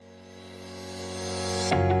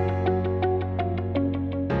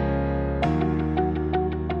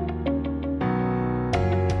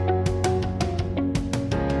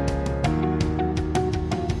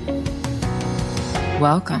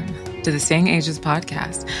Welcome to the Staying Ageless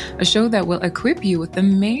podcast, a show that will equip you with the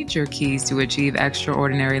major keys to achieve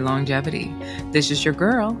extraordinary longevity. This is your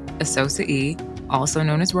girl, Asosa E., also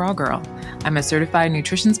known as Raw Girl. I'm a certified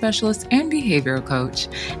nutrition specialist and behavioral coach,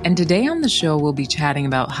 and today on the show we'll be chatting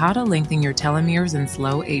about how to lengthen your telomeres and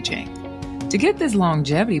slow aging. To get this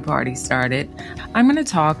longevity party started, I'm going to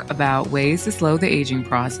talk about ways to slow the aging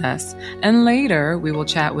process, and later we will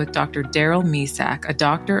chat with Dr. Daryl Mesak, a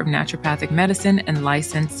doctor of naturopathic medicine and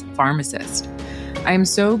licensed pharmacist. I am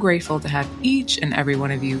so grateful to have each and every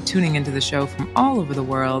one of you tuning into the show from all over the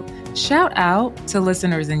world. Shout out to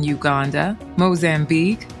listeners in Uganda,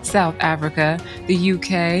 Mozambique, South Africa, the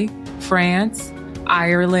UK, France,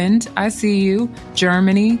 Ireland, I see you,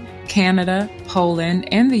 Germany, Canada, Poland,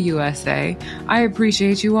 and the USA. I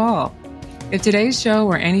appreciate you all. If today's show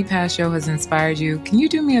or any past show has inspired you, can you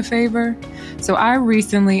do me a favor? So I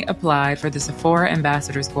recently applied for the Sephora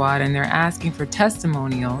Ambassador Squad, and they're asking for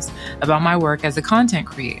testimonials about my work as a content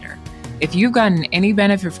creator. If you've gotten any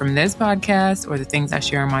benefit from this podcast or the things I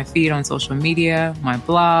share on my feed on social media, my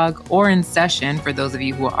blog, or in session for those of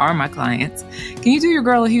you who are my clients, can you do your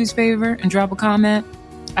girl a huge favor and drop a comment?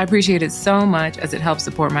 I appreciate it so much as it helps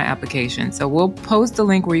support my application. So we'll post a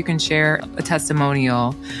link where you can share a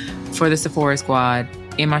testimonial for the Sephora Squad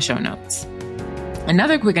in my show notes.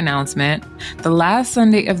 Another quick announcement, the last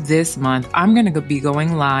Sunday of this month, I'm going to be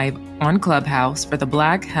going live on Clubhouse for the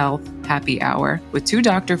Black Health Happy Hour with two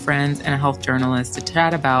doctor friends and a health journalist to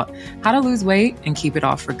chat about how to lose weight and keep it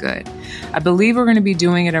off for good. I believe we're going to be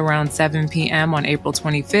doing it around 7 p.m. on April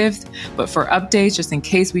 25th, but for updates, just in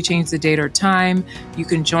case we change the date or time, you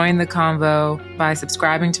can join the convo by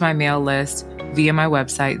subscribing to my mail list via my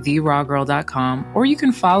website, therawgirl.com, or you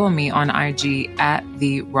can follow me on IG at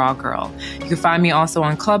therawgirl. You can find me also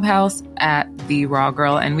on Clubhouse at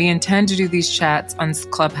therawgirl, and we intend to do these chats on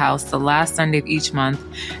Clubhouse the last Sunday of each month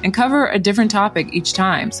and cover a different topic each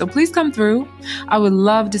time. So please come through. I would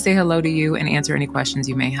love to say hello to you and answer any questions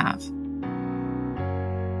you may have.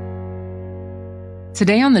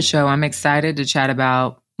 Today on the show, I'm excited to chat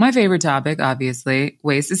about my favorite topic, obviously,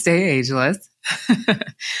 ways to stay ageless.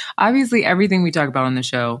 Obviously, everything we talk about on the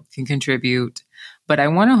show can contribute, but I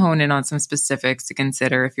want to hone in on some specifics to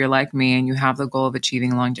consider if you're like me and you have the goal of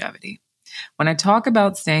achieving longevity. When I talk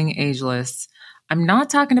about staying ageless, I'm not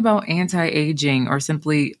talking about anti-aging or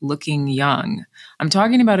simply looking young. I'm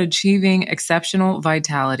talking about achieving exceptional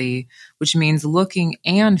vitality, which means looking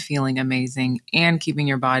and feeling amazing and keeping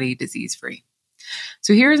your body disease-free.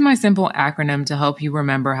 So here's my simple acronym to help you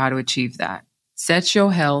remember how to achieve that. Set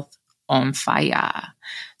your health on fire.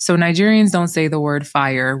 So Nigerians don't say the word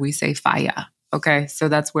fire, we say fire. Okay, so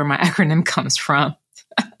that's where my acronym comes from.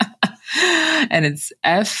 And it's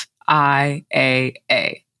FIAA.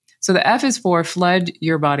 So the F is for flood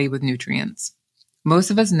your body with nutrients.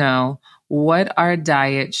 Most of us know what our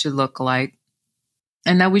diet should look like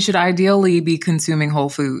and that we should ideally be consuming whole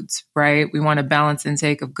foods, right? We want a balanced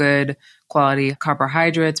intake of good quality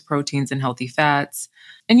carbohydrates, proteins, and healthy fats.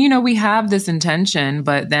 And, we have this intention,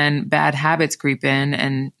 but then bad habits creep in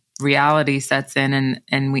and reality sets in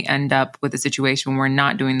and we end up with a situation where we're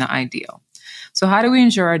not doing the ideal. So how do we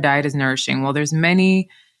ensure our diet is nourishing? Well, there's many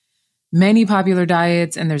popular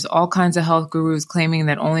diets and there's all kinds of health gurus claiming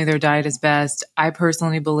that only their diet is best. I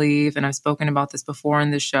personally believe, and I've spoken about this before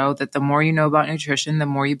in the show, that the more you know about nutrition, the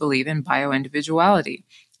more you believe in bioindividuality,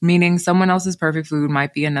 meaning someone else's perfect food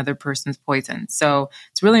might be another person's poison. So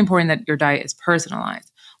it's really important that your diet is personalized.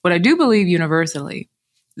 What I do believe universally,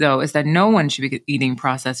 though, is that no one should be eating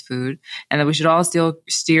processed food and that we should all still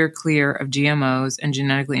steer clear of GMOs and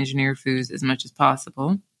genetically engineered foods as much as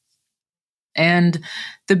possible. And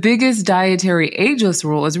the biggest dietary ageless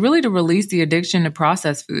rule is really to release the addiction to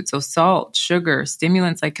processed food. So salt, sugar,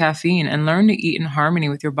 stimulants like caffeine, and learn to eat in harmony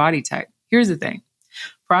with your body type. Here's the thing.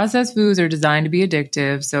 Processed foods are designed to be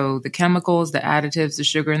addictive. So the chemicals, the additives, the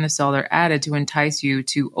sugar, and the salt are added to entice you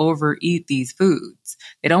to overeat these foods.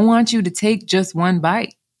 They don't want you to take just one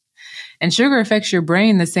bite. And sugar affects your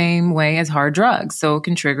brain the same way as hard drugs, so it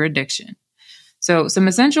can trigger addiction. So some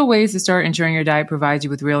essential ways to start ensuring your diet provides you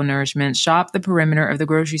with real nourishment. Shop the perimeter of the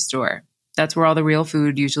grocery store. That's where all the real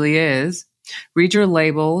food usually is. Read your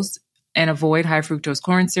labels and avoid high fructose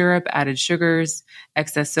corn syrup, added sugars,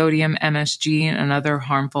 excess sodium, MSG, and other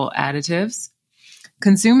harmful additives.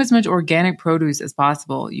 Consume as much organic produce as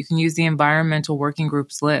possible. You can use the Environmental Working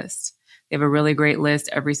Group's list. They have a really great list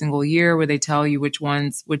every single year where they tell you which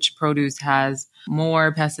produce has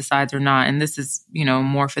more pesticides or not. And this is,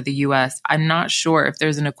 more for the US. I'm not sure if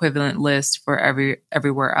there's an equivalent list for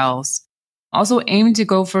everywhere else. Also, aim to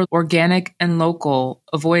go for organic and local.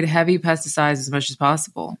 Avoid heavy pesticides as much as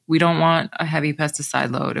possible. We don't want a heavy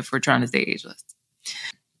pesticide load if we're trying to stay ageless.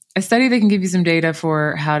 A study that can give you some data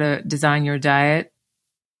for how to design your diet.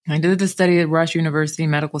 I did the study at Rush University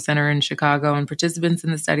Medical Center in Chicago, and participants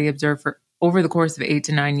in the study observed for over the course of 8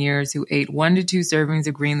 to 9 years who ate 1 to 2 servings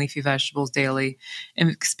of green leafy vegetables daily and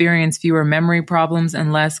experienced fewer memory problems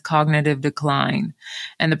and less cognitive decline.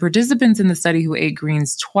 And the participants in the study who ate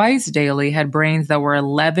greens twice daily had brains that were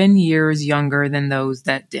 11 years younger than those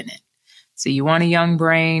that didn't. So you want a young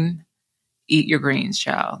brain, eat your greens,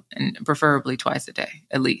 child, and preferably twice a day,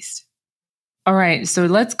 at least. All right, so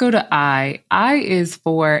let's go to I. I is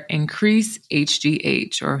for increase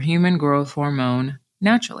HGH, or human growth hormone,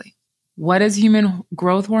 naturally. What is human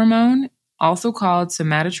growth hormone? Also called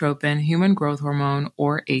somatotropin, human growth hormone,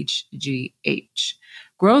 or HGH.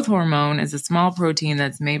 Growth hormone is a small protein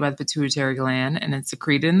that's made by the pituitary gland, and it's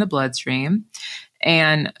secreted in the bloodstream.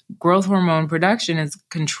 And growth hormone production is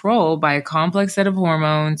controlled by a complex set of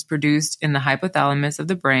hormones produced in the hypothalamus of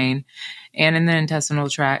the brain and in the intestinal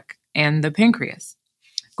tract and the pancreas.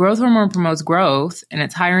 Growth hormone promotes growth, and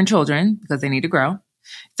it's higher in children because they need to grow.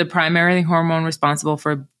 It's the primary hormone responsible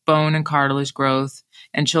for bone and cartilage growth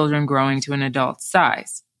and children growing to an adult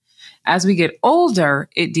size. As we get older,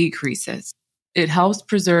 it decreases. It helps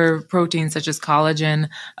preserve proteins such as collagen,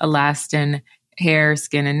 elastin, hair,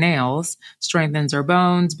 skin, and nails, strengthens our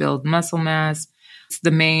bones, builds muscle mass. It's the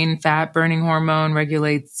main fat-burning hormone,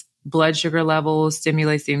 regulates blood sugar levels,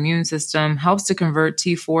 stimulates the immune system, helps to convert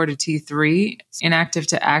T4 to T3, inactive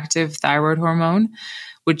to active thyroid hormone,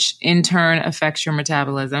 which in turn affects your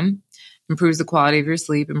metabolism, improves the quality of your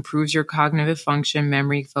sleep, improves your cognitive function,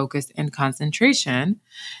 memory, focus, and concentration,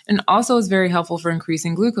 and also is very helpful for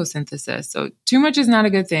increasing glucose synthesis. So too much is not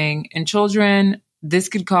a good thing. In children, this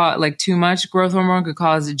could cause, too much growth hormone could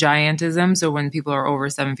cause giantism. So when people are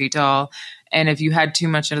over 7 feet tall, and if you had too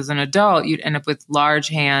much as an adult, you'd end up with large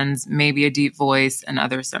hands, maybe a deep voice, and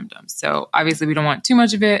other symptoms. So obviously we don't want too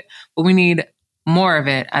much of it, but we need more of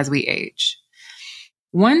it as we age.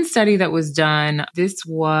 One study that was done, this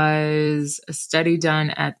was a study done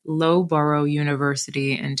at Loughborough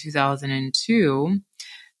University in 2002.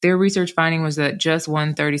 Their research finding was that just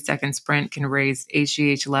one 30-second sprint can raise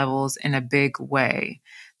HGH levels in a big way.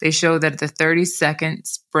 They showed that the 30-second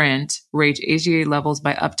sprint raised HGH levels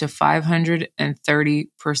by up to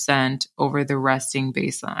 530% over the resting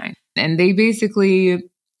baseline. And they basically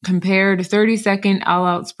compared 30-second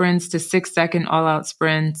all-out sprints to 6-second all-out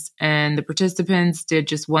sprints, and the participants did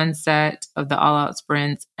just one set of the all-out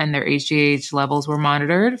sprints, and their HGH levels were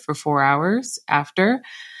monitored for 4 hours after.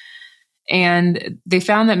 And they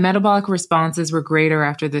found that metabolic responses were greater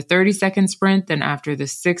after the 30-second sprint than after the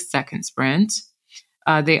 6-second sprint.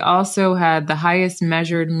 They also had the highest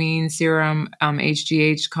measured mean serum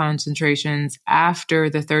HGH concentrations after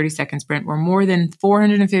the 30-second sprint were more than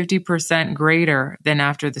 450% greater than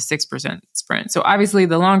after the 6% sprint. So obviously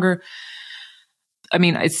the longer,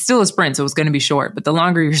 it's still a sprint, so it's going to be short, but the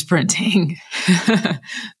longer you're sprinting,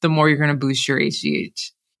 the more you're going to boost your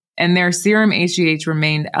HGH. And their serum HGH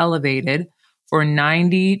remained elevated for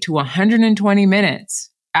 90 to 120 minutes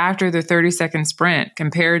after the 30-second sprint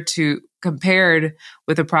compared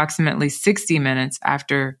with approximately 60 minutes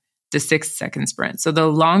after the 6-second sprint. So the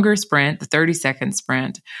longer sprint, the 30-second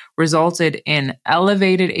sprint, resulted in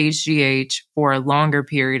elevated HGH for a longer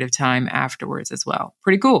period of time afterwards as well.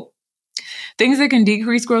 Pretty cool. Things that can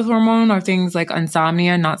decrease growth hormone are things like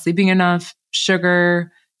insomnia, not sleeping enough,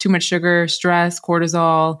 sugar, too much sugar, stress,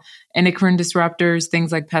 cortisol, endocrine disruptors,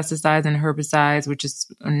 things like pesticides and herbicides, which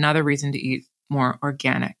is another reason to eat more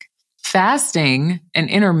organic. Fasting and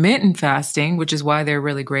intermittent fasting, which is why they're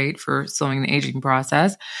really great for slowing the aging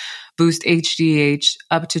process, boost HGH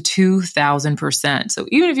up to 2,000%. So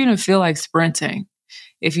even if you don't feel like sprinting,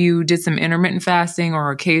 if you did some intermittent fasting or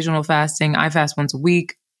occasional fasting, I fast once a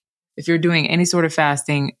week. If you're doing any sort of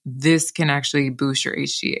fasting, this can actually boost your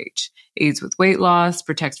HGH. Aids with weight loss,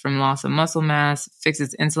 protects from loss of muscle mass,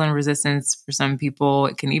 fixes insulin resistance for some people.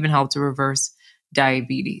 It can even help to reverse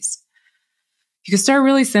diabetes. You can start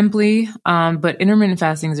really simply, but intermittent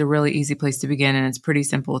fasting is a really easy place to begin, and it's pretty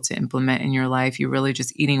simple to implement in your life. You're really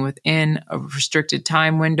just eating within a restricted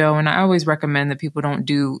time window, and I always recommend that people don't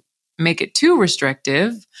make it too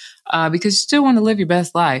restrictive because you still want to live your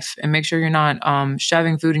best life and make sure you're not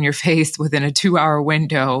shoving food in your face within a 2-hour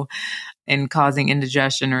window and causing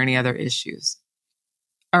indigestion or any other issues.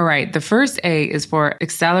 All right, the first A is for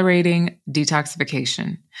accelerating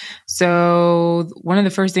detoxification. So one of the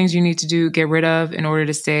first things you need to get rid of in order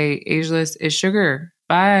to stay ageless is sugar.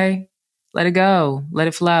 Bye. Let it go. Let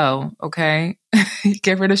it flow. Okay.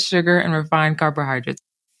 Get rid of sugar and refined carbohydrates.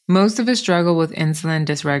 Most of us struggle with insulin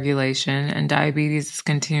dysregulation, and diabetes is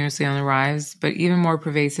continuously on the rise, but even more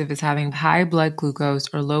pervasive is having high blood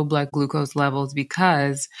glucose or low blood glucose levels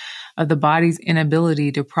because of the body's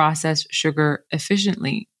inability to process sugar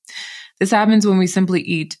efficiently. This happens when we simply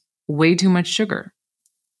eat way too much sugar.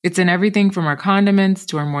 It's in everything from our condiments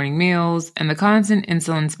to our morning meals, and the constant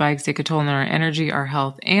insulin spikes take a toll on our energy, our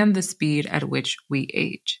health, and the speed at which we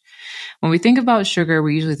age. When we think about sugar,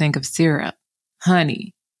 we usually think of syrup,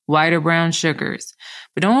 honey, white or brown sugars.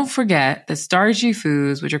 But don't forget that starchy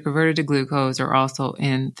foods, which are converted to glucose, are also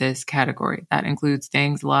in this category. That includes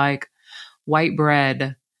things like white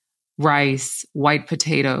bread, rice, white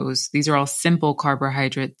potatoes. These are all simple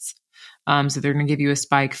carbohydrates. So they're going to give you a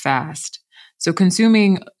spike fast. So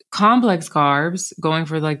consuming complex carbs, going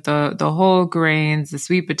for like the whole grains, the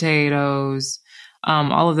sweet potatoes,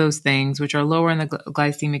 all of those things, which are lower in the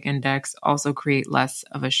glycemic index, also create less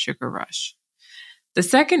of a sugar rush. The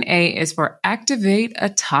second A is for activate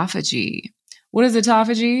autophagy. What is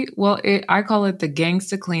autophagy? Well, I call it the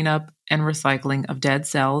gangsta cleanup and recycling of dead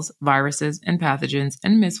cells, viruses, and pathogens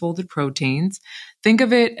and misfolded proteins. Think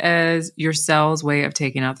of it as your cell's way of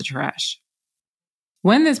taking out the trash.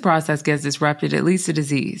 When this process gets disrupted, it leads to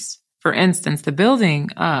disease. For instance, the building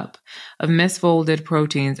up of misfolded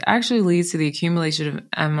proteins actually leads to the accumulation of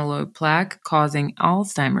amyloid plaque, causing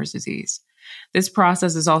Alzheimer's disease. This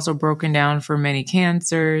process is also broken down for many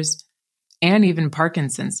cancers and even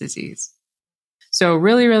Parkinson's disease. So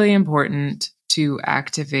really, really important to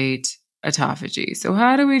activate autophagy. So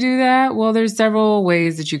how do we do that? Well, there's several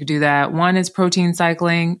ways that you could do that. One is protein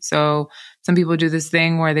cycling. So some people do this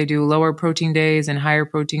thing where they do lower protein days and higher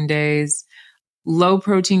protein days. Low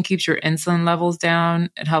protein keeps your insulin levels down.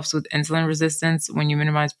 It helps with insulin resistance. When you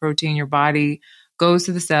minimize protein, your body goes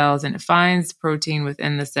to the cells and it finds protein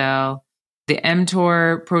within the cell. The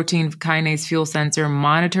mTOR protein kinase fuel sensor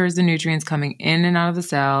monitors the nutrients coming in and out of the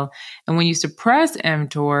cell. And when you suppress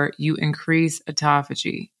mTOR, you increase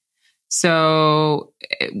autophagy. So,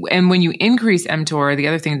 and when you increase mTOR, the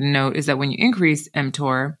other thing to note is that when you increase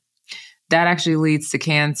mTOR, that actually leads to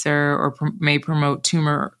cancer or may promote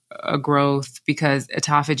tumor growth because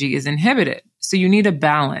autophagy is inhibited. So you need a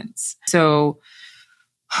balance. So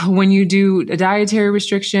when you do a dietary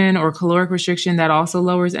restriction or caloric restriction, that also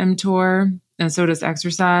lowers mTOR, and so does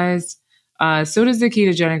exercise. So does the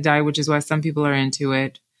ketogenic diet, which is why some people are into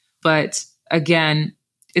it. But again,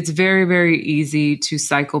 it's very, very easy to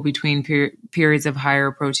cycle between periods of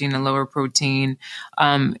higher protein and lower protein.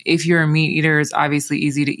 If you're a meat eater, it's obviously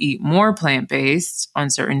easy to eat more plant-based on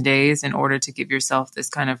certain days in order to give yourself this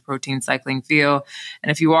kind of protein cycling feel. And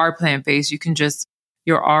if you are plant-based,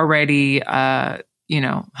 you're already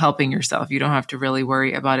helping yourself. You don't have to really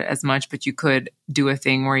worry about it as much, but you could do a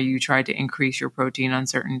thing where you try to increase your protein on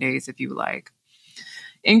certain days if you like.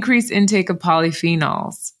 Increase intake of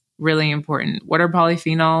polyphenols. Really important. What are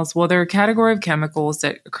polyphenols? Well, they're a category of chemicals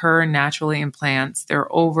that occur naturally in plants. There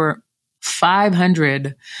are over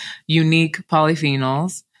 500 unique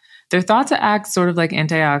polyphenols. They're thought to act sort of like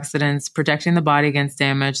antioxidants, protecting the body against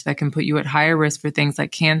damage that can put you at higher risk for things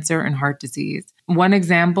like cancer and heart disease. One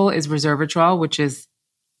example is resveratrol, which is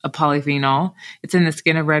a polyphenol. It's in the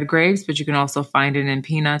skin of red grapes, but you can also find it in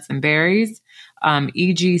peanuts and berries.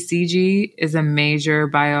 EGCG is a major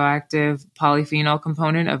bioactive polyphenol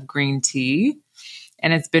component of green tea,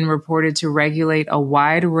 and it's been reported to regulate a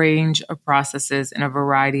wide range of processes in a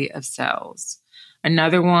variety of cells.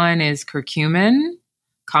 Another one is curcumin,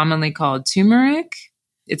 commonly called turmeric.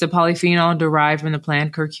 It's a polyphenol derived from the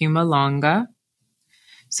plant Curcuma longa.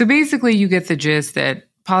 So basically, you get the gist that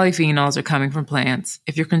polyphenols are coming from plants.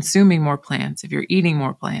 If you're consuming more plants, if you're eating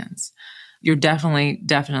more plants, you're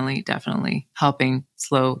definitely helping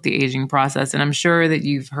slow the aging process. And I'm sure that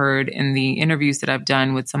you've heard in the interviews that I've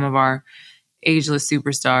done with some of our ageless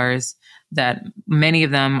superstars that many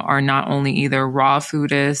of them are not only either raw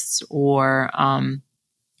foodists or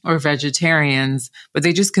vegetarians, but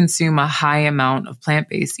they just consume a high amount of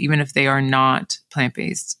plant-based, even if they are not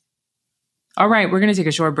plant-based. All right, we're going to take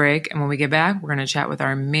a short break. And when we get back, we're going to chat with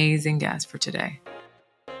our amazing guest for today.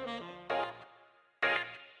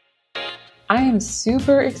 I am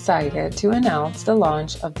super excited to announce the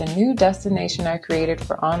launch of the new destination I created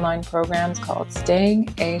for online programs called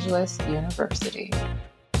Staying Ageless University.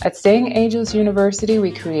 At Staying Ageless University,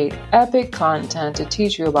 we create epic content to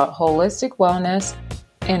teach you about holistic wellness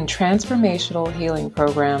and transformational healing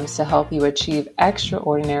programs to help you achieve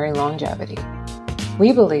extraordinary longevity.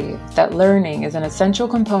 We believe that learning is an essential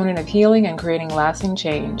component of healing and creating lasting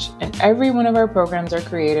change, and every one of our programs are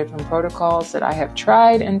created from protocols that I have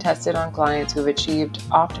tried and tested on clients who have achieved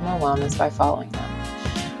optimal wellness by following them.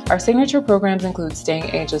 Our signature programs include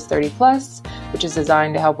Staying Ageless 30 Plus, which is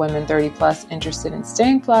designed to help women 30 plus interested in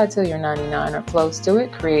staying fly till you're 99 or close to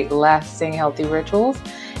it create lasting healthy rituals,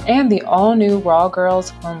 and the all-new Raw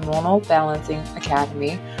Girls Hormonal Balancing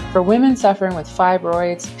Academy for women suffering with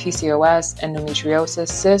fibroids, PCOS, endometriosis,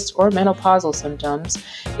 cysts, or menopausal symptoms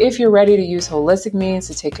if you're ready to use holistic means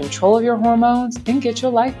to take control of your hormones and get your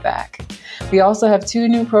life back. We also have 2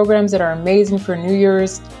 new programs that are amazing for New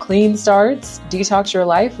Year's clean starts, Detox Your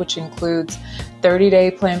Life, which includes 30-day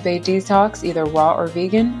plant-based detox, either raw or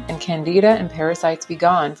vegan, and Candida and Parasites Be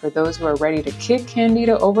Gone for those who are ready to kick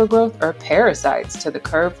Candida overgrowth or parasites to the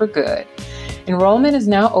curb for good. Enrollment is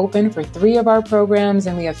now open for 3 of our programs,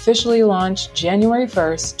 and we officially launched January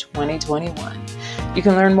 1st, 2021. You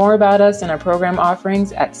can learn more about us and our program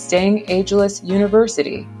offerings at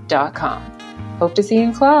stayingagelessuniversity.com. Hope to see you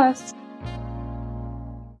in class.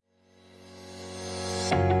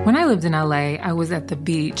 When I lived in LA, I was at the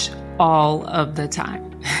beach all of the time.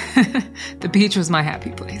 The beach was my happy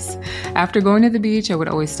place. After going to the beach, I would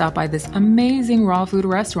always stop by this amazing raw food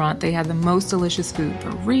restaurant. They had the most delicious food,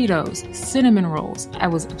 burritos, cinnamon rolls. I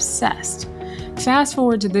was obsessed. Fast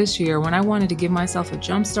forward to this year, when I wanted to give myself a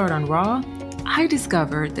jump start on raw, I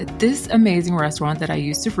discovered that this amazing restaurant that I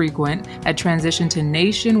used to frequent had transitioned to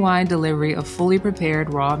nationwide delivery of fully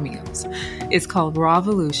prepared raw meals. It's called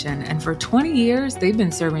Rawvolution, and for 20 years, they've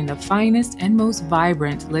been serving the finest and most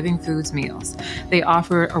vibrant Living Foods meals. They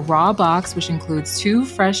offer a raw box, which includes 2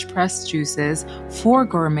 fresh pressed juices, 4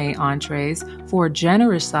 gourmet entrees, 4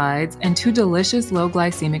 generous sides, and 2 delicious low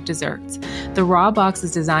glycemic desserts. The raw box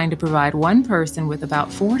is designed to provide one person with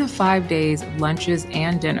about 4 to 5 days of lunches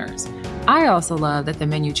and dinners. I also love that the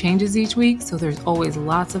menu changes each week, so there's always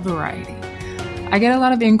lots of variety. I get a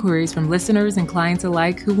lot of inquiries from listeners and clients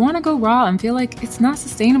alike who want to go raw and feel like it's not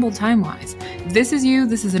sustainable time-wise. If this is you,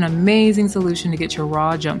 this is an amazing solution to get your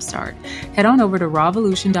raw jumpstart. Head on over to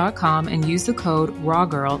rawvolution.com and use the code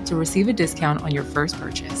RAWGIRL to receive a discount on your first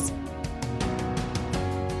purchase.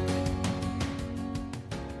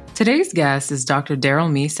 Today's guest is Dr.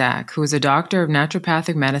 Daryl Mesak, who is a doctor of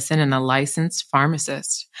naturopathic medicine and a licensed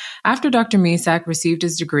pharmacist. After Dr. Mesak received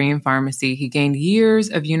his degree in pharmacy, he gained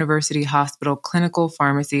years of university hospital clinical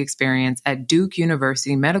pharmacy experience at Duke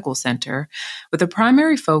University Medical Center with a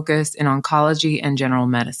primary focus in oncology and general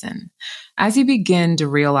medicine. As he began to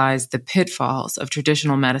realize the pitfalls of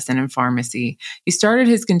traditional medicine and pharmacy, he started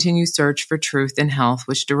his continued search for truth in health,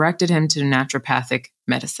 which directed him to naturopathic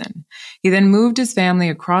medicine. He then moved his family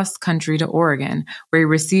across country to Oregon, where he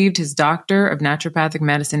received his Doctor of Naturopathic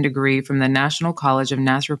Medicine degree from the National College of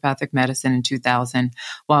Naturopathic Medicine in 2000,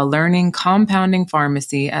 while learning compounding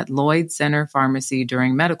pharmacy at Lloyd Center Pharmacy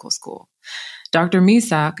during medical school. Dr.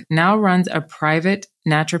 Mesak now runs a private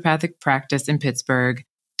naturopathic practice in Pittsburgh,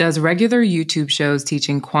 does regular YouTube shows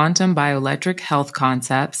teaching quantum bioelectric health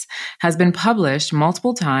concepts, has been published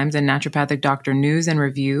multiple times in Naturopathic Doctor News and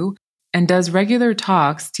Review, and does regular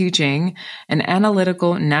talks teaching an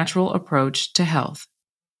analytical natural approach to health.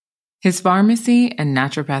 His pharmacy and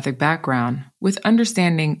naturopathic background with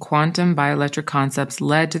understanding quantum bioelectric concepts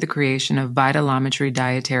led to the creation of Vitalometry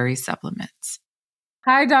dietary supplements.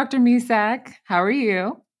 Hi, Dr. Mesak. How are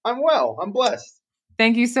you? I'm well. I'm blessed.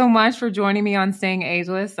 Thank you so much for joining me on Staying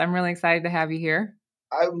Ageless. I'm really excited to have you here.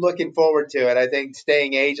 I'm looking forward to it. I think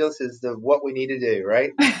staying ageless is what we need to do, right?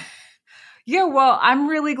 Yeah, well, I'm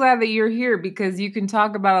really glad that you're here because you can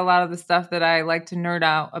talk about a lot of the stuff that I like to nerd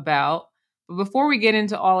out about. But before we get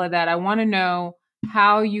into all of that, I want to know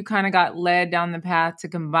how you kind of got led down the path to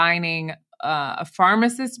combining a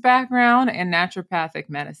pharmacist background and naturopathic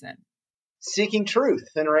medicine. Seeking truth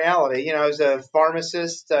and reality. I was a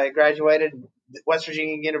pharmacist. I graduated West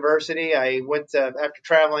Virginia University. I went after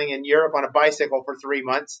traveling in Europe on a bicycle for 3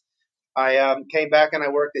 months. I came back and I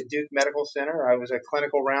worked at Duke Medical Center. I was a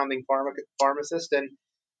clinical rounding pharmacist, and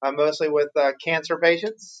mostly with cancer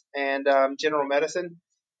patients and general medicine.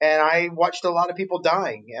 And I watched a lot of people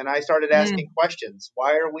dying, and I started asking questions.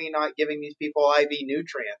 Why are we not giving these people IV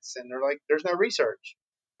nutrients? And they're like, there's no research.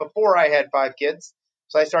 Before I had 5 kids.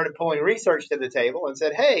 So I started pulling research to the table and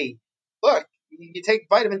said, hey, look, you take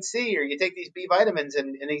vitamin C or you take these B vitamins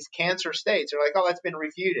in these cancer states. They're like, oh, that's been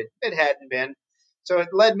refuted. It hadn't been. So it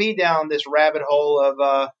led me down this rabbit hole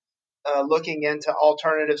of looking into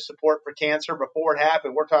alternative support for cancer before it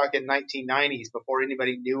happened. We're talking 1990s, before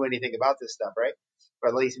anybody knew anything about this stuff, right? Or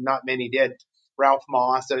at least not many did. Ralph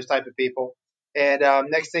Moss, those type of people. And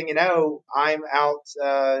next thing you know, I'm out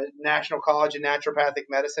National College of Naturopathic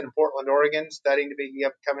Medicine in Portland, Oregon, studying to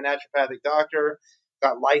become a naturopathic doctor.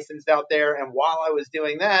 Got licensed out there, and while I was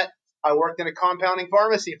doing that, I worked in a compounding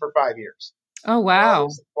pharmacy for 5 years. Oh, wow.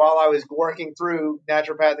 While I was working through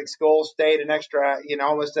naturopathic school, stayed an extra,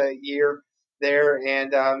 almost a year there,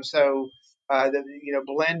 and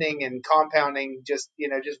blending and compounding just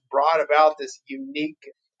brought about this unique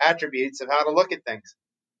attributes of how to look at things.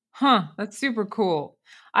 Huh, that's super cool.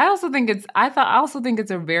 I also think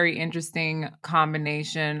it's a very interesting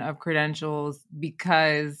combination of credentials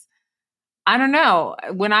because I don't know.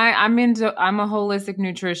 I'm a holistic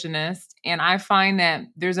nutritionist and I find that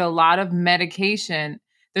there's a lot of medication.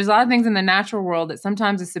 There's a lot of things in the natural world that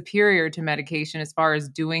sometimes is superior to medication as far as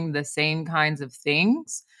doing the same kinds of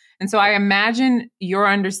things. And so I imagine your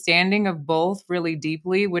understanding of both really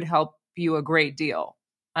deeply would help you a great deal.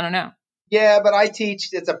 I don't know. Yeah, but I teach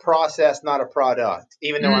it's a process, not a product,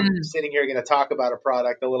 even though I'm Mm, sitting here going to talk about a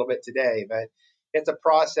product a little bit today. But it's a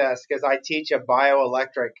process because I teach a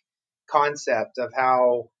bioelectric concept of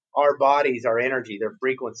how our bodies are energy, their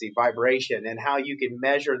frequency, vibration, and how you can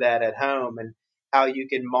measure that at home and how you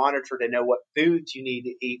can monitor to know what foods you need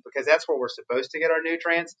to eat because that's where we're supposed to get our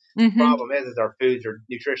nutrients. hmm. Problem is our foods are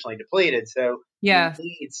nutritionally depleted. So we Yes.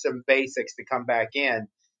 need some basics to come back in.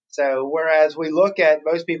 So whereas we look at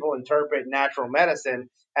most people interpret natural medicine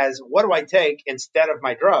as what do I take instead of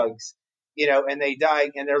my drugs, and they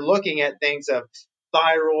die and they're looking at things of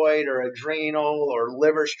thyroid or adrenal or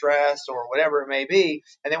liver stress or whatever it may be,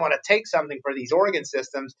 and they want to take something for these organ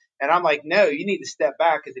systems. And I'm like, no, you need to step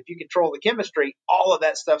back because if you control the chemistry, all of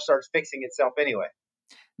that stuff starts fixing itself anyway.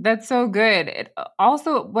 That's so good.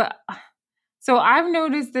 So I've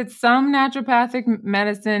noticed that some naturopathic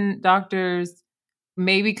medicine doctors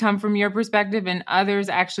maybe come from your perspective and others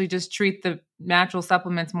actually just treat the natural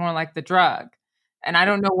supplements more like the drug. And I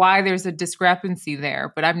don't know why there's a discrepancy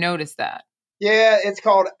there, but I've noticed that. Yeah, it's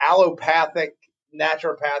called allopathic,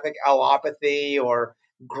 naturopathic allopathy or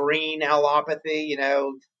green allopathy.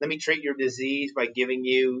 Let me treat your disease by giving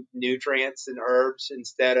you nutrients and herbs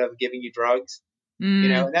instead of giving you drugs.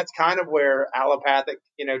 Mm, And that's kind of where allopathic,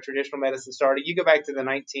 traditional medicine started. You go back to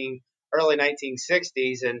the early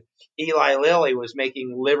 1960s, and Eli Lilly was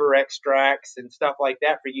making liver extracts and stuff like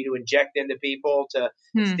that for you to inject into people to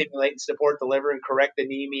hmm. stimulate and support the liver and correct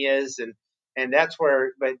anemias, and that's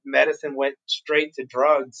where, but medicine went straight to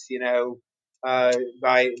drugs,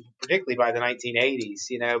 by particularly by the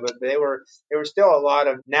 1980s, but there were still a lot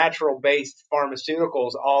of natural based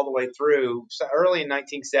pharmaceuticals all the way through so early in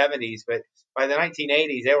 1970s, but by the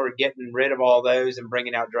 1980s, they were getting rid of all those and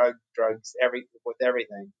bringing out drugs with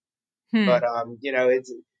everything. But Hmm.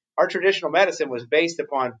 it's our traditional medicine was based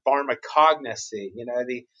upon pharmacognosy.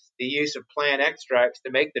 The use of plant extracts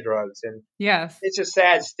to make the drugs, and Yes. it's a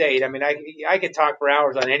sad state. I mean, I could talk for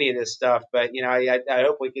hours on any of this stuff, but I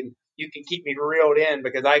hope you can keep me reeled in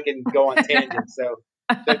because I can go on tangents. So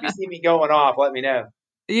if you see me going off, let me know.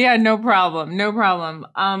 Yeah, no problem. No problem.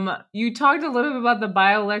 You talked a little bit about the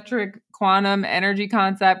bioelectric quantum energy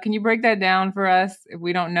concept. Can you break that down for us if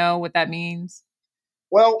we don't know what that means?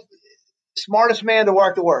 Well, smartest man to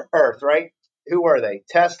walk the earth, right? Who were they?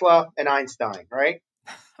 Tesla and Einstein, right?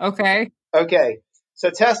 Okay. Okay. So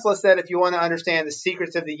Tesla said if you want to understand the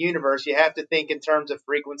secrets of the universe, you have to think in terms of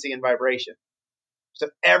frequency and vibration. So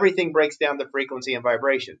everything breaks down to frequency and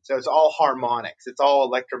vibration. So it's all harmonics, it's all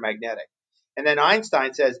electromagnetic. And then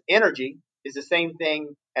Einstein says energy is the same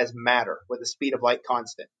thing as matter with the speed of light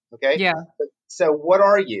constant. Okay. Yeah. So what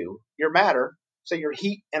are you? You're matter. So you're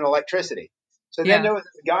heat and electricity. So then Yeah. there was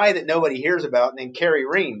a guy that nobody hears about named Kerry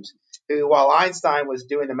Reams, who, while Einstein was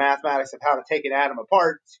doing the mathematics of how to take an atom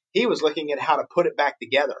apart, he was looking at how to put it back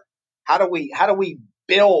together. How do we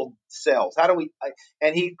build cells?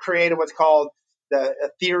 And he created what's called the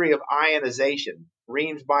theory of ionization,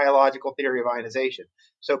 Reams' biological theory of ionization.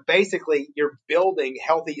 So basically, you're building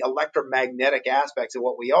healthy electromagnetic aspects of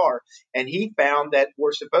what we are. And he found that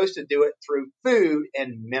we're supposed to do it through food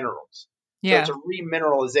and minerals. So it's Yeah. a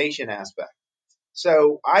remineralization aspect.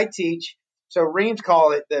 So I teach, so Reams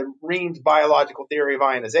call it the Reams biological theory of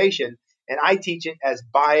ionization, and I teach it as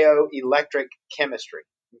bioelectric chemistry.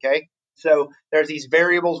 Okay. So there's these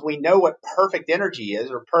variables. We know what perfect energy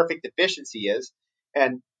is or perfect efficiency is.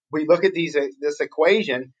 And we look at this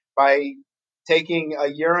equation by taking a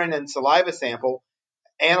urine and saliva sample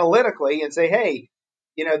analytically and say, hey,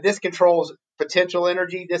 this controls potential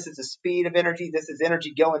energy. This is the speed of energy. This is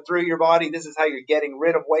energy going through your body. This is how you're getting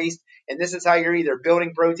rid of waste. And this is how you're either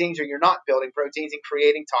building proteins or you're not building proteins and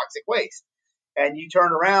creating toxic waste. And you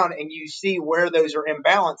turn around and you see where those are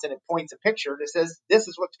imbalanced and it points a picture that says, this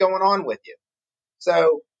is what's going on with you.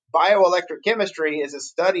 So bioelectric chemistry is a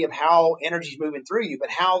study of how energy is moving through you,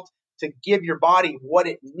 but how to give your body what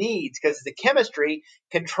it needs, because the chemistry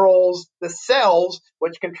controls the cells,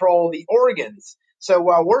 which control the organs. So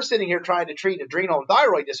while we're sitting here trying to treat adrenal and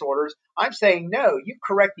thyroid disorders, I'm saying, no, you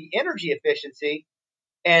correct the energy efficiency,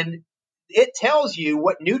 and it tells you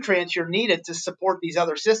what nutrients you're needed to support these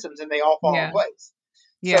other systems, and they all fall in Yeah. place.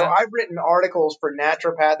 So Yeah. I've written articles for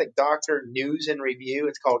Naturopathic Doctor News and Review.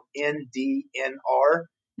 It's called NDNR.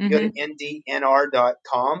 You go to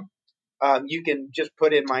ndnr.com. You can just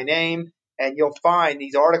put in my name, and you'll find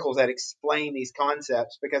these articles that explain these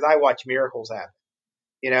concepts, because I watch miracles happen.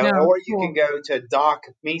 No, Or you can cool. go to Doc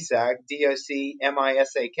Misak,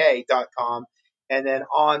 DOCMISAK.com. And then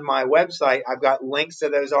on my website, I've got links to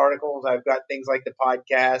those articles. I've got things like the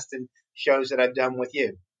podcast and shows that I've done with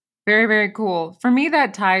you. Very, very cool. For me,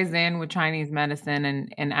 that ties in with Chinese medicine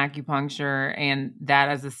and acupuncture, and that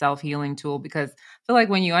as a self-healing tool, because I feel like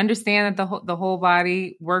when you understand that the whole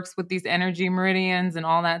body works with these energy meridians and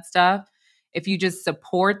all that stuff, if you just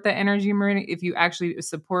support the energy meridian, if you actually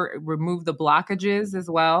remove the blockages as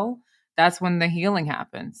well, that's when the healing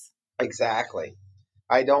happens. Exactly.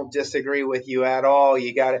 I don't disagree with you at all.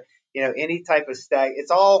 You got to, any type of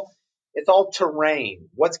it's all terrain.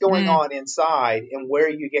 What's going Mm, on inside, and where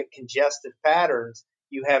you get congestive patterns,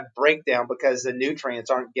 you have breakdown because the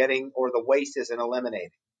nutrients aren't getting, or the waste isn't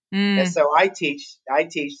eliminated. And mm, so I teach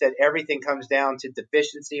that everything comes down to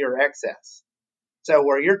deficiency or excess. So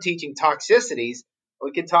where you're teaching toxicities,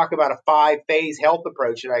 we can talk about a 5-phase health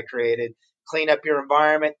approach that I created. Clean up your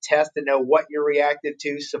environment, test to know what you're reactive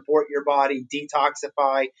to, support your body,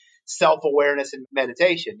 detoxify, self-awareness, and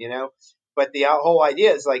meditation, But the whole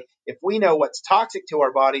idea is, like, if we know what's toxic to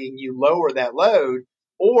our body and you lower that load,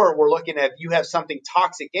 or we're looking at if you have something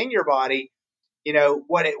toxic in your body,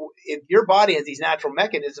 if your body has these natural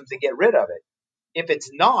mechanisms to get rid of it. If it's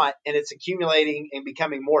not, and it's accumulating and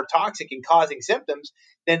becoming more toxic and causing symptoms,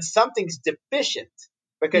 then something's deficient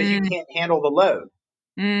because you mm, can't handle the load.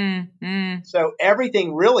 mm. So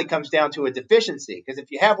everything really comes down to a deficiency, because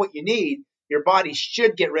if you have what you need, your body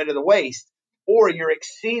should get rid of the waste, or you're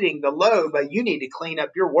exceeding the load, but you need to clean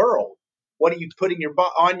up your world. What are you putting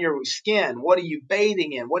on your skin? What are you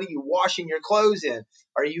bathing in? What are you washing your clothes in?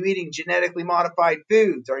 Are you eating genetically modified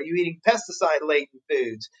foods? Are you eating pesticide laden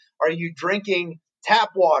foods? Are you drinking tap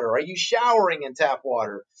water? Are you showering in tap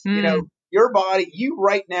water? Mm. Your body, you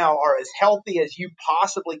right now are as healthy as you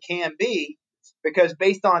possibly can be, because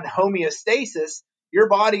based on homeostasis, your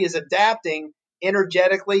body is adapting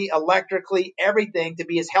energetically, electrically, everything to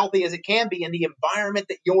be as healthy as it can be in the environment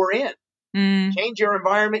that you're in. Mm. Change your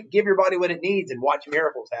environment, give your body what it needs, and watch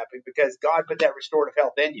miracles happen, because God put that restorative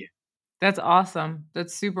health in you. That's awesome.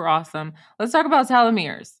 That's super awesome. Let's talk about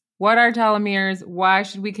telomeres. What are telomeres? Why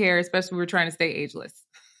should we care, especially when we're trying to stay ageless?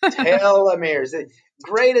 Telomeres, the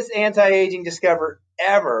greatest anti-aging discovery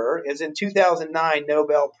ever, is in 2009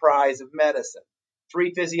 Nobel Prize of Medicine.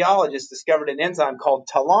 3 physiologists discovered an enzyme called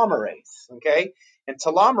telomerase. Okay, and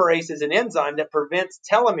telomerase is an enzyme that prevents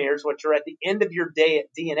telomeres, which are at the end of your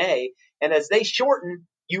DNA, and as they shorten,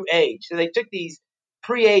 you age. So they took these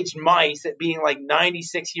pre-aged mice at being like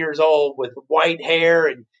 96 years old with white hair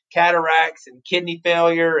and cataracts and kidney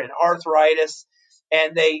failure and arthritis,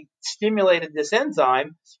 and they stimulated this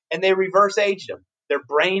enzyme, and they reverse aged them. Their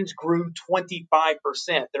brains grew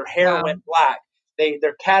 25%. Their hair Wow. went black.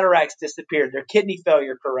 Their cataracts disappeared. Their kidney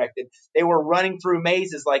failure corrected. They were running through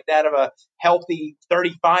mazes like that of a healthy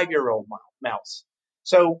 35-year-old mouse.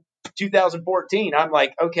 So 2014, I'm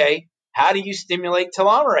like, okay, how do you stimulate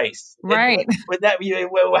telomerase? Right. How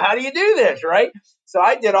do you do this, right? So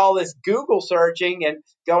I did all this Google searching and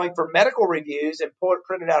going for medical reviews, and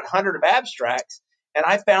printed out 100 of abstracts, and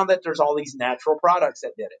I found that there's all these natural products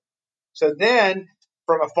that did it. So then,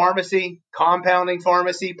 from a compounding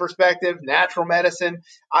pharmacy perspective, natural medicine,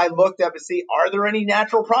 I looked up and see, are there any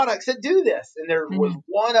natural products that do this? And there was Mhm.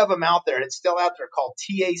 one of them out there, and it's still out there, called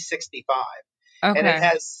TA65. And it Okay.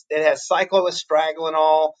 has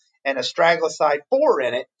cycloestraglinol and astragaloside 4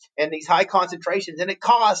 in it, and these high concentrations, and it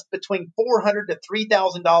costs between $400 to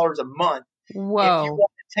 $3,000 a month if you Whoa.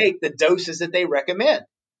 want to take the doses that they recommend.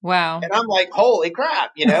 Wow. And I'm like, holy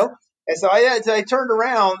crap, And so I turned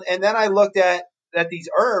around, and then I looked at these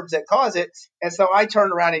herbs that cause it. And so I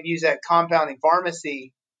turned around and used that compounding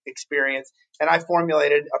pharmacy experience, and I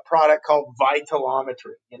formulated a product called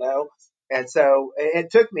Vitalometry. And so it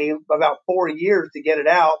took me about 4 years to get it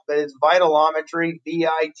out, but it's Vitalometry,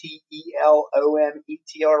 Vitalometry.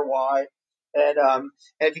 And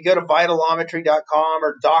if you go to vitalometry.com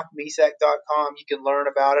or docmisak.com, you can learn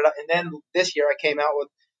about it. And then this year I came out with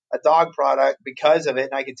a dog product because of it,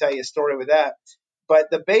 and I can tell you a story with that. But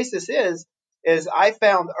the basis is I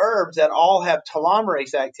found herbs that all have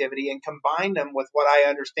telomerase activity and combined them with what I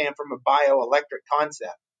understand from a bioelectric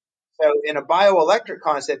concept. So in a bioelectric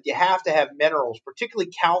concept, you have to have minerals, particularly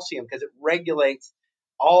calcium, because it regulates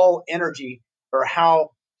all energy or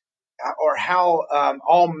how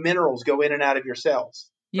all minerals go in and out of your cells,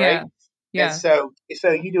 right? Yeah. And Yeah. so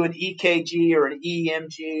you do an EKG or an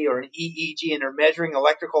EMG or an EEG, and they're measuring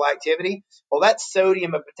electrical activity. Well, that's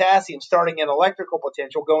sodium and potassium starting an electrical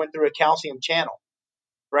potential going through a calcium channel,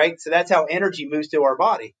 right? So that's how energy moves through our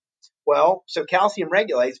body. Well, so calcium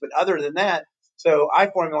regulates, but other than that, so I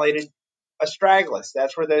formulated astragalus.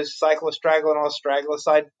 That's where those cycloastragenol,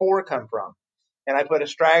 astragaloside 4 come from. And I put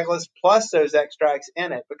astragalus plus those extracts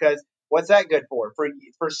in it because what's that good for?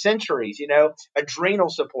 For centuries, adrenal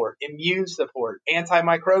support, immune support,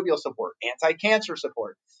 antimicrobial support, anti-cancer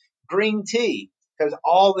support, green tea, because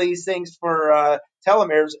all these things for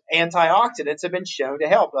telomeres, antioxidants have been shown to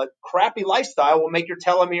help. A crappy lifestyle will make your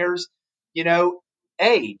telomeres,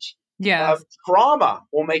 age. Yes. Trauma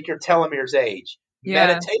will make your telomeres age. Yes.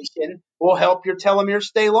 Meditation will help your telomeres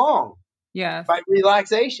stay long Yes. by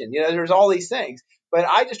relaxation. There's all these things. But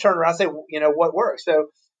I just turn around and say, what works? So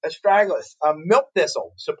astragalus, milk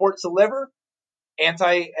thistle supports the liver.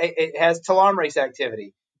 It has telomerase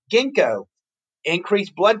activity. Ginkgo,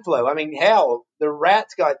 increased blood flow. I mean, hell, the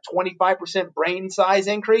rat's got 25% brain size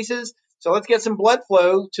increases. So let's get some blood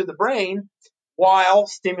flow to the brain while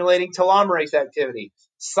stimulating telomerase activity.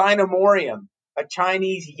 Sinomorium, a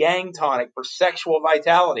Chinese yang tonic for sexual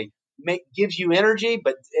vitality, gives you energy,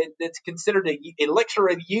 but it's considered an elixir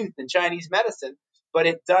of youth in Chinese medicine. But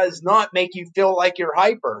it does not make you feel like you're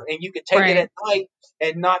hyper, and you could take it at night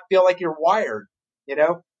and not feel like you're wired.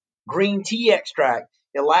 Green tea extract,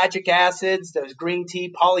 ellagic acids, those green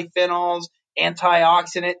tea polyphenols,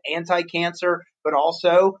 antioxidant, anti-cancer, but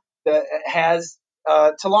also has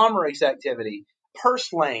telomerase activity.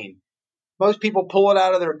 Purslane. Most people pull it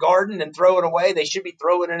out of their garden and throw it away. They should be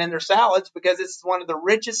throwing it in their salads because it's one of the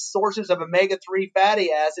richest sources of omega-3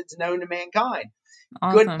 fatty acids known to mankind.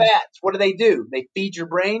 Awesome. Good fats, what do? They feed your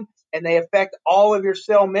brain and they affect all of your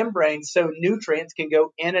cell membranes so nutrients can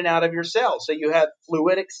go in and out of your cells. So you have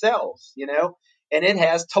fluidic cells, and it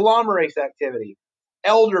has telomerase activity.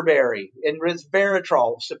 Elderberry and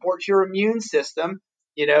resveratrol supports your immune system,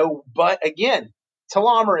 but again,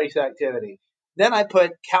 telomerase activity. Then I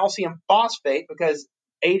put calcium phosphate because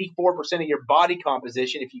 84% of your body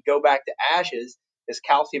composition, if you go back to ashes, is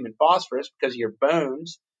calcium and phosphorus because of your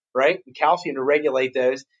bones, right? And calcium to regulate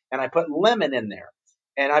those. And I put lemon in there.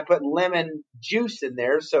 And I put lemon juice in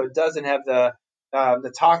there so it doesn't have the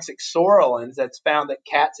toxic psoralen that's found that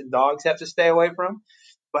cats and dogs have to stay away from.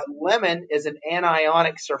 But lemon is an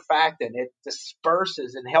anionic surfactant. It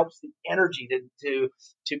disperses and helps the energy to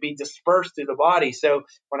be dispersed through the body. So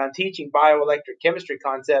when I'm teaching bioelectric chemistry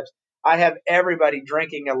concepts, I have everybody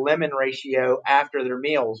drinking a lemon ratio after their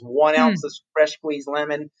meals. 1 ounce of fresh squeezed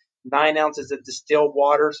lemon, 9 ounces of distilled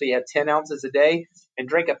water. So you have 10 ounces a day, and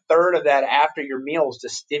drink a third of that after your meals to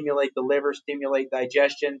stimulate the liver, stimulate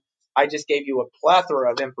digestion. I just gave you a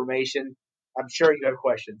plethora of information. I'm sure you have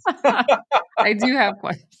questions. I do have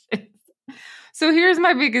questions. So here's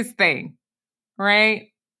my biggest thing, right?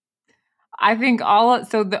 I think all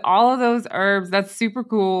of those herbs, that's super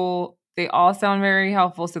cool. They all sound very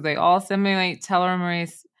helpful. So they all stimulate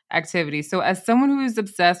telomerase activity. So as someone who is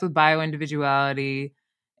obsessed with bioindividuality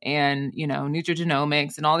and,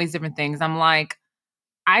 nutrigenomics and all these different things, I'm like,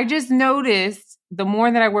 I just noticed the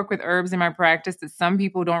more that I work with herbs in my practice that some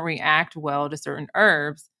people don't react well to certain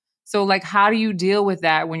herbs. So like, how do you deal with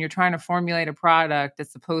that when you're trying to formulate a product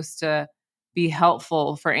that's supposed to be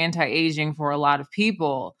helpful for anti-aging for a lot of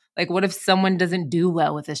people? Like, what if someone doesn't do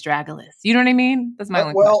well with astragalus? You know what I mean? That's my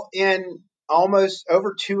only question. Well, in almost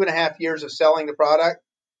over 2.5 years of selling the product,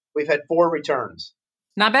 we've had 4 returns.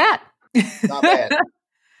 Not bad. Not bad.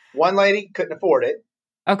 One lady couldn't afford it.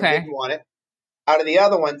 Okay. Didn't want it. Out of the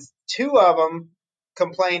other ones, 2 of them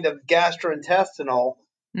complained of gastrointestinal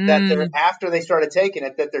that after they started taking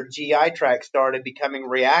it, that their GI tract started becoming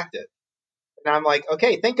reactive. And I'm like,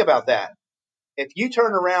 okay, think about that. If you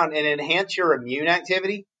turn around and enhance your immune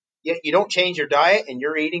activity, yet you don't change your diet and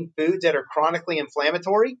you're eating foods that are chronically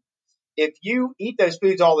inflammatory, if you eat those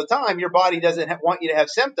foods all the time, your body doesn't want you to have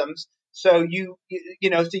symptoms. So you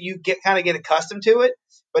get accustomed to it.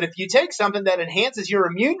 But if you take something that enhances your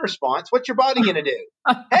immune response, what's your body going to do?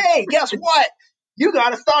 Hey, guess what? You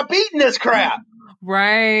got to stop eating this crap.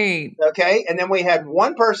 Right. Okay. And then we had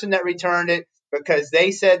one person that returned it because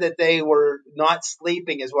they said that they were not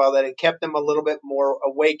sleeping as well, that it kept them a little bit more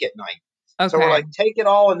awake at night. Okay. So we're like, take it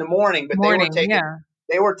all in the morning, but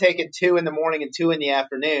they were taking 2 in the morning and 2 in the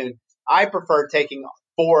afternoon. I prefer taking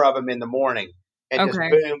 4 of them in the morning and just Okay.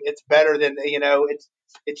 boom. It's better than,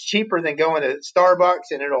 it's cheaper than going to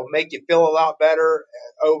Starbucks, and it'll make you feel a lot better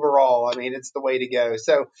overall. I mean, it's the way to go.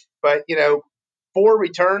 So, but 4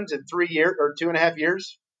 returns in 3 years or 2.5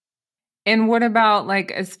 years. And what about like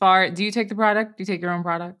do you take the product? Do you take your own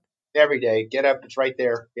product? Every day. Get up. It's right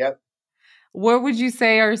there. Yep. What would you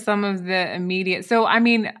say are some of the immediate? So, I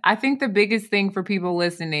mean, I think the biggest thing for people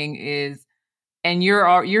listening is, and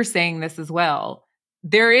you're saying this as well,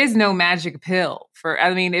 there is no magic pill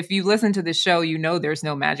if you listen to the show, there's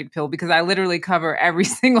no magic pill, because I literally cover every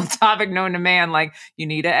single topic known to man. Like, you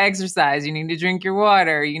need to exercise, you need to drink your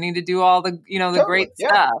water, you need to do all the, the Totally, great yeah.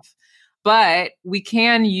 stuff. But we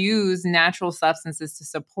can use natural substances to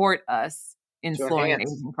support us in slowing the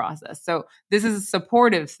aging process. So this is a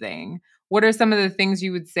supportive thing. What are some of the things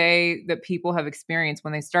you would say that people have experienced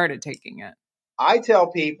when they started taking it? I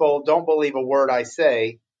tell people, don't believe a word I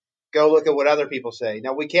say. Go look at what other people say.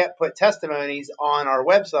 Now, we can't put testimonies on our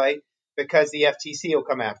website because the FTC will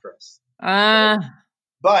come after us.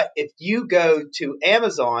 But if you go to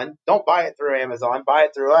Amazon, don't buy it through Amazon, buy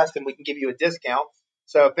it through us, and we can give you a discount.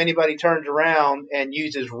 So if anybody turns around and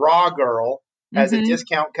uses Raw Girl as a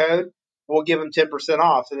discount code, we'll give them 10%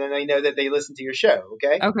 off. So then they know that they listen to your show.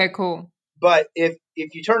 Okay. Okay, cool. But if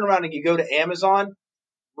you turn around and you go to Amazon,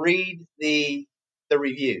 read the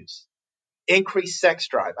reviews. Increased sex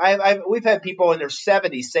drive. We've had people in their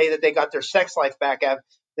 70s say that they got their sex life back,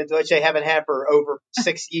 which they haven't had for over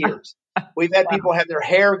 6 years. We've had people have their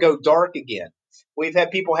hair go dark again. We've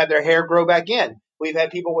had people have their hair grow back in. We've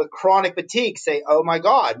had people with chronic fatigue say, "Oh my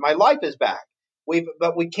God, my life is back."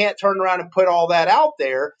 But we can't turn around and put all that out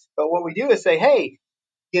there. But what we do is say, "Hey,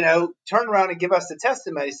 turn around and give us the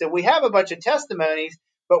testimony." So we have a bunch of testimonies,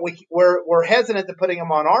 but we're hesitant to putting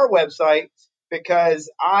them on our website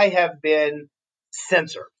because I have been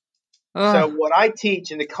censored. So what I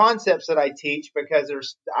teach and the concepts that I teach, because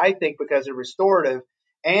they're restorative,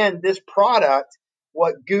 and this product,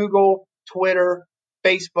 what Google, Twitter,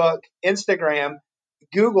 Facebook, Instagram,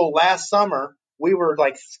 Google last summer, we were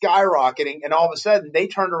like skyrocketing, and all of a sudden they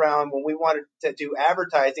turned around when we wanted to do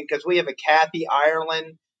advertising, because we have a Kathy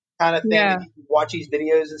Ireland kind of thing. Yeah. You can watch these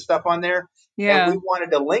videos and stuff on there. Yeah. And we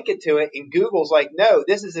wanted to link it to it, and Google's like, "No,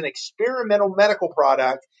 this is an experimental medical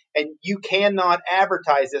product, and you cannot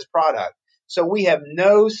advertise this product." So we have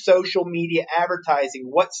no social media advertising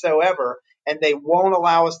whatsoever, and they won't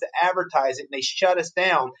allow us to advertise it, and they shut us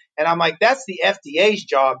down. And I'm like, that's the FDA's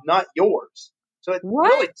job, not yours. So it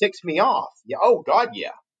really ticks me off. Yeah. Oh God,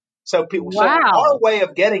 yeah. So so our way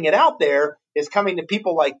of getting it out there is coming to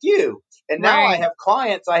people like you. And now I have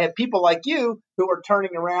clients, I have people like you who are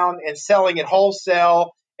turning around and selling it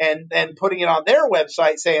wholesale and putting it on their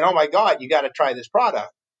website saying, "Oh my God, you got to try this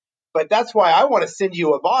product." But that's why I want to send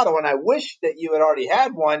you a bottle, and I wish that you had already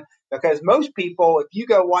had one, because most people, if you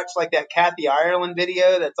go watch like that Kathy Ireland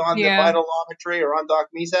video that's on the Vitalometry or on Doc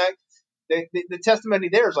Mesack, the testimony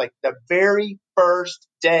there is like the very first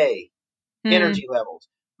day energy levels.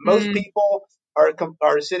 Most people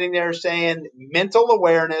are sitting there saying mental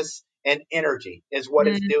awareness and energy is what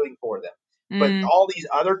it's doing for them. But all these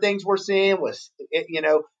other things we're seeing was,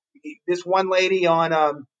 this one lady on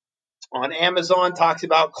Amazon talks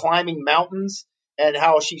about climbing mountains and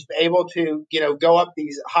how she's able to, go up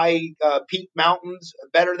these high peak mountains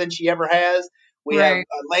better than she ever has. We have a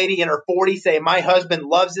lady in her 40s saying, "My husband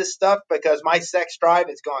loves this stuff because my sex drive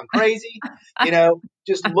has gone crazy."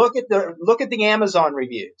 Just look at the Amazon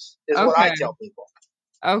reviews is what I tell people.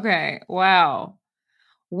 Okay. Wow.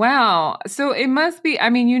 So it must be,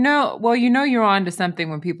 you're on to something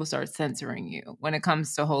when people start censoring you when it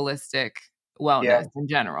comes to holistic wellness in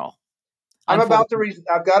general. I've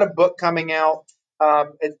got a book coming out.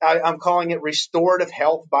 I'm calling it Restorative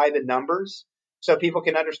Health by the Numbers, so people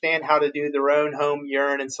can understand how to do their own home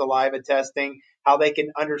urine and saliva testing, how they can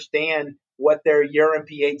understand what their urine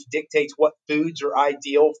pH dictates, what foods are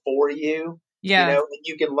ideal for you. Yeah. And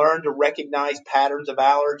you can learn to recognize patterns of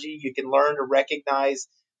allergy. You can learn to recognize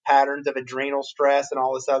patterns of adrenal stress and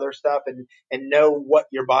all this other stuff, and know what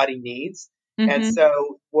your body needs. And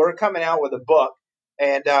so we're coming out with a book.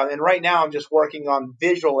 And right now I'm just working on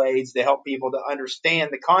visual aids to help people to understand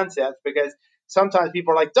the concepts, because sometimes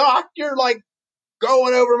people are like, "Doc, you're like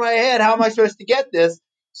going over my head. How am I supposed to get this?"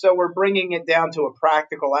 So we're bringing it down to a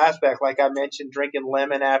practical aspect. Like I mentioned, drinking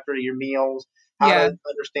lemon after your meals, how to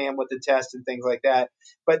understand what to test and things like that.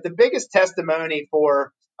 But the biggest testimony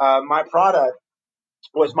for my product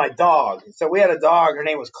was my dog. So we had a dog. Her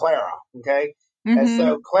name was Clara. Okay. And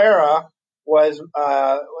so Clara was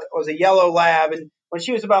a yellow lab. And when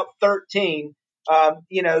she was about 13,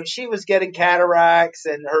 She was getting cataracts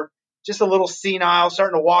and her just a little senile,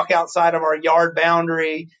 starting to walk outside of our yard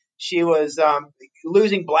boundary. She was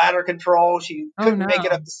losing bladder control. She Oh couldn't make it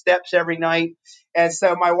no. up the steps every night. And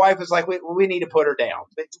so my wife was like, we need to put her down.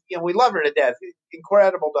 But, we love her to death.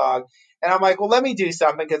 Incredible dog. And I'm like, well, let me do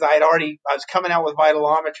something because I was coming out with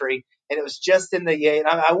Vitalometry and it was just in the, and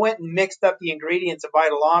I went and mixed up the ingredients of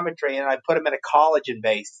Vitalometry and I put them in a collagen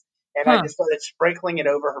base and I Huh. just started sprinkling it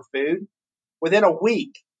over her food. Within a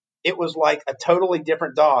week, it was like a totally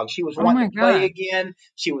different dog. She was Oh my wanting to play God. again.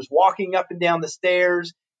 She was walking up and down the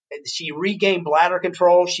stairs. And she regained bladder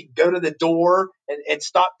control. She'd go to the door and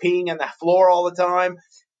stop peeing on the floor all the time.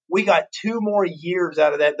 We got 2 more years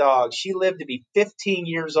out of that dog. She lived to be 15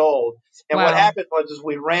 years old. And what Wow. happened was is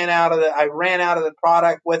I ran out of the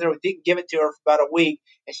product with her, didn't give it to her for about a week,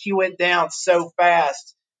 and she went down so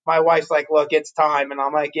fast. My wife's like, look, it's time. And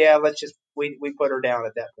I'm like, yeah, we put her down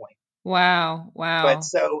at that point. Wow. But Wow.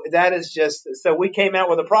 so that is so we came out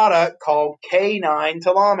with a product called K9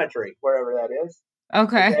 Telemetry, wherever that is.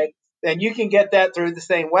 Okay. Okay. And you can get that through the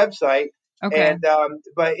same website. Okay. And,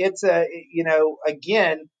 but it's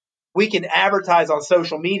again, we can advertise on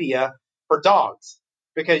social media for dogs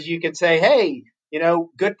because you can say, hey,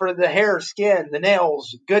 good for the hair, skin, the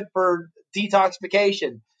nails, good for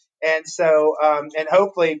detoxification. And so, and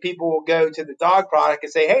hopefully people will go to the dog product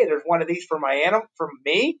and say, hey, there's one of these for my animal, for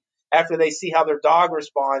me, after they see how their dog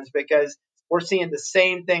responds, because we're seeing the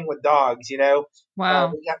same thing with dogs.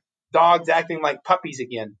 Wow. We got dogs acting like puppies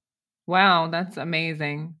again. Wow. That's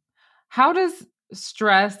amazing. How does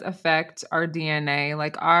stress affect our DNA?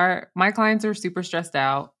 Like my clients are super stressed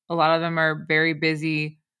out. A lot of them are very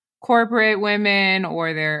busy corporate women, or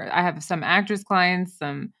I have some actress clients,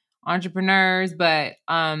 some entrepreneurs, but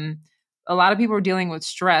a lot of people are dealing with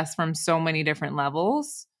stress from so many different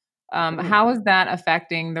levels. How is that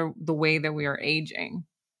affecting the way that we are aging?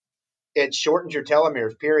 It shortens your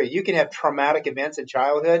telomeres, period. You can have traumatic events in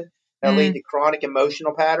childhood that lead Mm, to chronic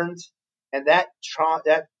emotional patterns. And that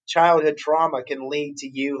childhood trauma can lead to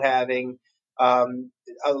you having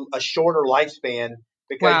a shorter lifespan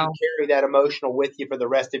because you wow. carry that emotional with you for the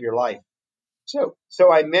rest of your life.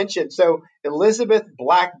 So I mentioned, Elizabeth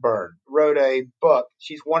Blackburn wrote a book.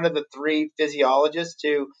 She's one of the 3 physiologists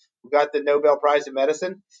who got the Nobel Prize in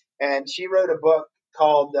Medicine. And she wrote a book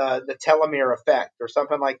called The Telomere Effect or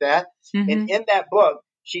something like that. And Hmm. in that book,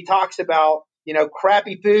 she talks about,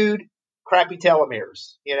 crappy food, crappy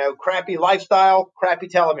telomeres, crappy lifestyle, crappy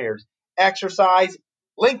telomeres, exercise,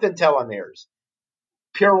 lengthen telomeres,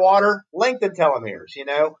 pure water, lengthen telomeres,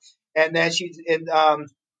 and then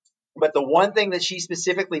but the one thing that she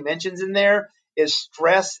specifically mentions in there is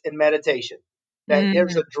stress and meditation. That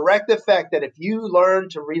there's Mm, a direct effect that if you learn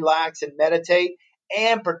to relax and meditate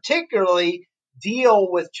and particularly deal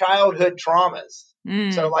with childhood traumas.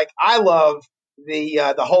 So mm. like I love the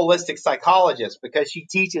holistic psychologist because she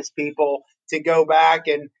teaches people to go back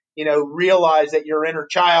and realize that your inner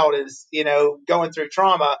child is going through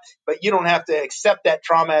trauma, but you don't have to accept that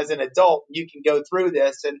trauma as an adult. You can go through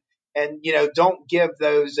this and don't give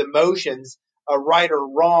those emotions a right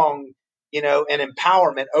or wrong an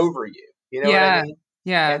empowerment over you. You know what I Yeah. mean?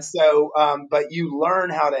 And Yes. so, but you learn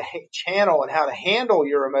how to channel and how to handle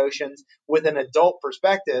your emotions with an adult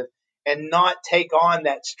perspective and not take on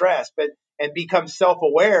that stress, and become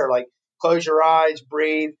self-aware. Like close your eyes,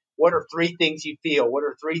 breathe. What are 3 things you feel? What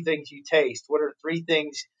are 3 things you taste? What are 3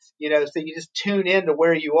 things, so you just tune into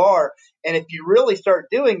where you are. And if you really start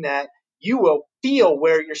doing that, you will feel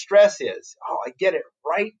where your stress is. Oh, I get it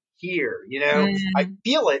right here. I Mm,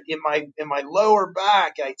 feel it in my lower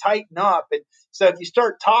back. I tighten up. And so if you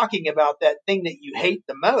start talking about that thing that you hate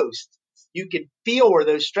the most, you can feel where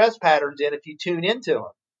those stress patterns in if you tune into them.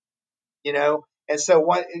 And so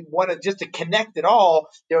just to connect it all,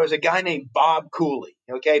 there was a guy named Bob Cooley.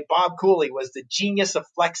 Okay, Bob Cooley was the genius of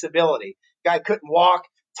flexibility. Guy couldn't walk,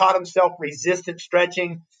 taught himself resistance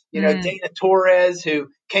stretching. mm. Dana Torres, who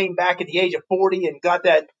came back at the age of 40 and got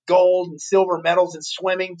that gold and silver medals in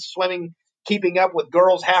swimming, keeping up with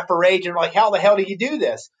girls half her age. And like, how the hell do you do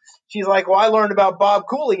this? She's like, well, I learned about Bob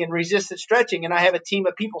Cooley and resistance stretching, and I have a team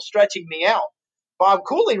of people stretching me out. Bob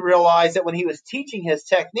Cooley realized that when he was teaching his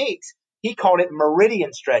techniques, he called it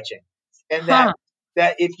meridian stretching. And Huh.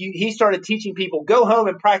 that if he started teaching people, go home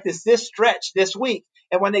and practice this stretch this week.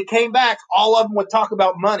 And when they came back, all of them would talk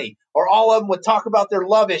about money, or all of them would talk about their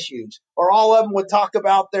love issues, or all of them would talk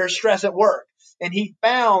about their stress at work. And he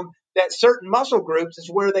found that certain muscle groups is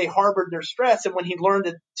where they harbored their stress. And when he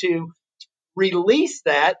learned to release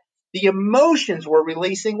that, the emotions were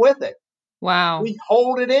releasing with it. Wow. We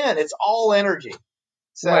hold it in. It's all energy.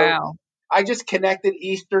 So Wow. I just connected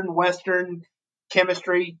Eastern, Western,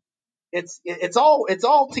 chemistry. It's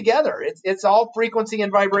all together. It's all frequency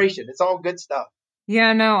and vibration. It's all good stuff.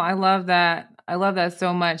 Yeah, no, I love that. I love that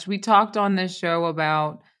so much. We talked on this show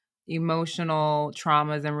about emotional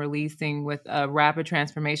traumas and releasing with a rapid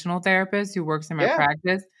transformational therapist who works in my Yeah.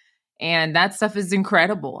 practice. And that stuff is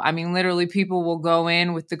incredible. I mean, literally, people will go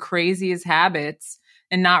in with the craziest habits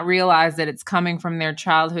and not realize that it's coming from their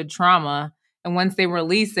childhood trauma. And once they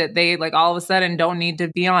release it, they like all of a sudden don't need to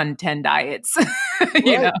be on 10 diets.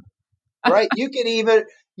 You Right. know? Right. You can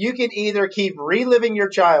either keep reliving your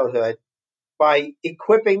childhood by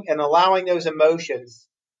equipping and allowing those emotions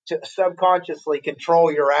to subconsciously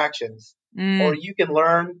control your actions, or Mm, you can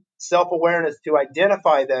learn self-awareness to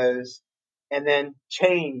identify those and then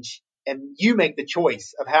change, and you make the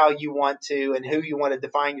choice of how you want to and who you want to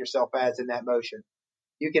define yourself as in that motion.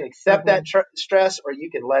 You can so accept that cool. stress, or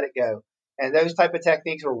you can let it go. And those type of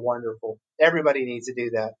techniques are wonderful. Everybody needs to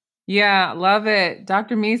do that. Yeah, love it.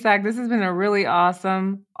 Dr. Misak, this has been a really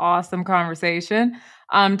awesome, awesome conversation.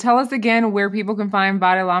 Tell us again where people can find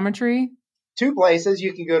Bodylometry. Two places.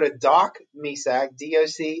 You can go to Doc Misak,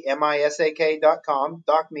 DocMisak.com,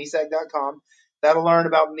 DocMisak.com. That'll learn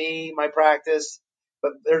about me, my practice,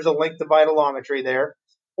 but there's a link to Vitalometry there.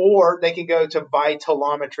 Or they can go to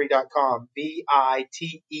Vitalometry.com,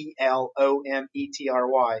 Vitlometry,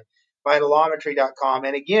 Vitalometry.com.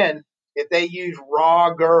 And again, if they use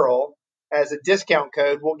Raw Girl as a discount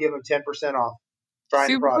code, we'll give them 10% off trying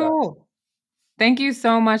the Super product. cool. Thank you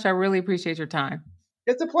so much. I really appreciate your time.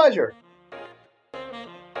 It's a pleasure.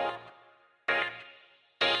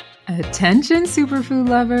 Attention, superfood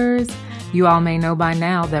lovers. You all may know by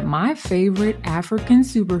now that my favorite African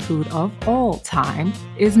superfood of all time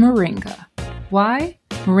is moringa. Why?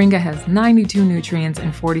 Moringa has 92 nutrients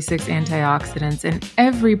and 46 antioxidants, and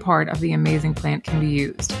every part of the amazing plant can be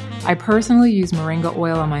used. I personally use moringa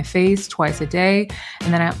oil on my face twice a day,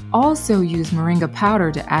 and then I also use moringa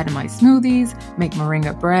powder to add to my smoothies, make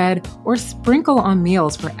moringa bread, or sprinkle on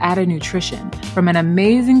meals for added nutrition from an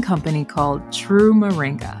amazing company called True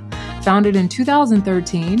Moringa. Founded in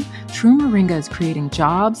 2013, True Moringa is creating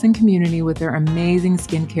jobs and community with their amazing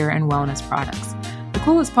skincare and wellness products. The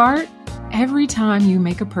coolest part? Every time you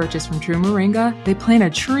make a purchase from True Moringa, they plant a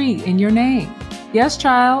tree in your name. Yes,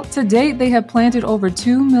 child, to date they have planted over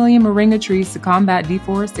 2 million moringa trees to combat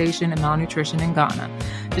deforestation and malnutrition in Ghana.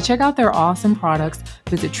 To check out their awesome products,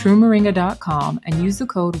 visit TrueMoringa.com and use the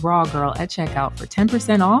code RAWGIRL at checkout for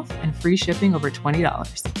 10% off and free shipping over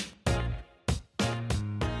 $20.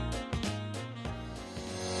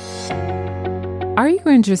 Are you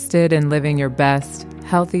interested in living your best,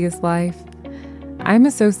 healthiest life? I'm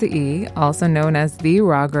Asosa E., also known as The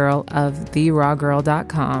Raw Girl of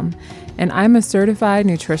TheRawGirl.com, and I'm a certified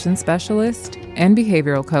nutrition specialist and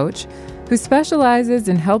behavioral coach who specializes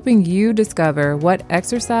in helping you discover what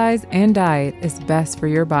exercise and diet is best for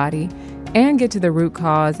your body and get to the root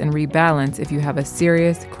cause and rebalance if you have a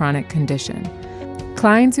serious chronic condition.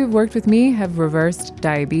 Clients who have worked with me have reversed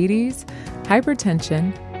diabetes,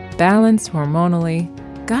 hypertension, balanced hormonally,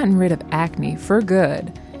 gotten rid of acne for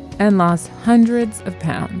good, and lost hundreds of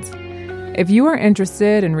pounds. If you are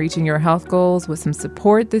interested in reaching your health goals with some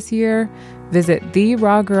support this year, visit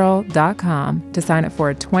TheRawGirl.com to sign up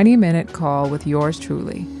for a 20-minute call with yours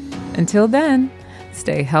truly. Until then,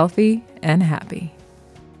 stay healthy and happy.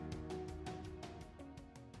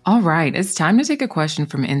 All right, it's time to take a question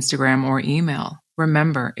from Instagram or email.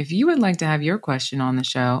 Remember, if you would like to have your question on the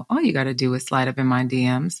show, all you got to do is slide up in my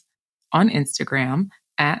DMs on Instagram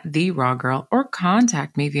at TheRawGirl or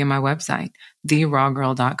contact me via my website,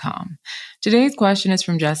 TheRawGirl.com. Today's question is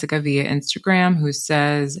from Jessica via Instagram, who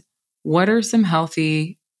says, what are some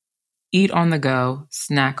healthy eat-on-the-go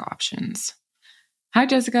snack options? Hi,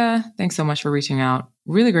 Jessica. Thanks so much for reaching out.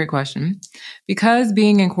 Really great question. Because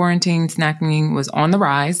being in quarantine, snacking was on the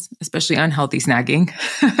rise, especially unhealthy snacking,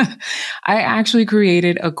 I actually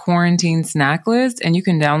created a quarantine snack list, and you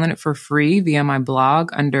can download it for free via my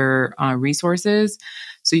blog under resources.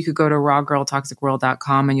 So you could go to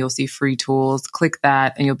rawgirltoxicworld.com and you'll see free tools. Click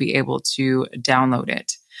that and you'll be able to download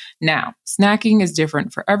it. Now, snacking is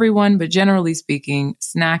different for everyone, but generally speaking,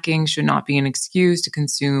 snacking should not be an excuse to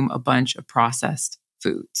consume a bunch of processed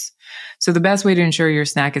foods. So the best way to ensure your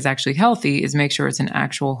snack is actually healthy is make sure it's an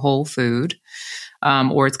actual whole food,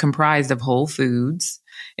 or it's comprised of whole foods.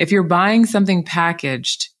 If you're buying something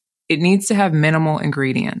packaged, it needs to have minimal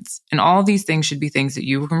ingredients. And all of these things should be things that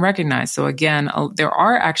you can recognize. So again, there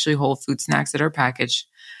are actually whole food snacks that are packaged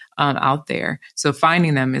out there. So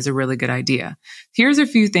finding them is a really good idea. Here's a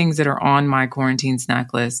few things that are on my quarantine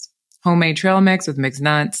snack list. Homemade trail mix with mixed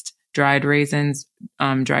nuts, dried raisins,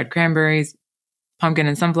 dried cranberries, pumpkin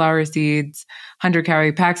and sunflower seeds,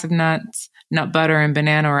 100-calorie packs of nuts, nut butter and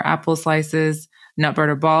banana or apple slices, nut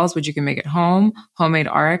butter balls, which you can make at home, homemade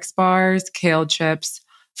RX bars, kale chips,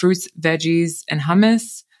 fruits, veggies, and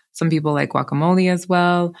hummus. Some people like guacamole as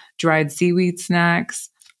well, dried seaweed snacks,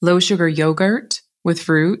 low sugar yogurt with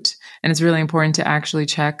fruit. And it's really important to actually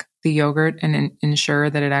check the yogurt and ensure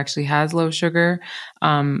that it actually has low sugar.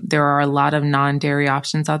 There are a lot of non-dairy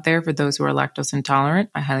options out there for those who are lactose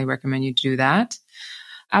intolerant. I highly recommend you do that.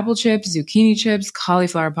 Apple chips, zucchini chips,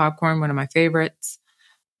 cauliflower popcorn, one of my favorites,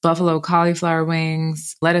 buffalo cauliflower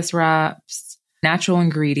wings, lettuce wraps, natural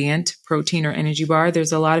ingredient, protein or energy bar.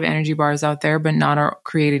 There's a lot of energy bars out there, but not are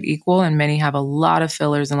created equal, and many have a lot of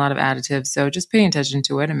fillers and a lot of additives. So just pay attention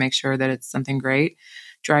to it and make sure that it's something great.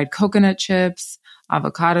 Dried coconut chips,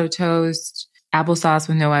 avocado toast, applesauce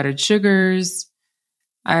with no added sugars.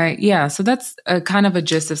 So that's a kind of a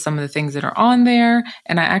gist of some of the things that are on there.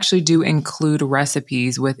 And I actually do include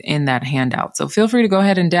recipes within that handout. So feel free to go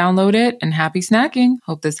ahead and download it, and happy snacking.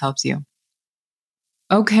 Hope this helps you.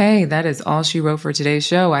 Okay, that is all she wrote for today's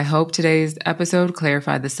show. I hope today's episode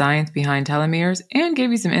clarified the science behind telomeres and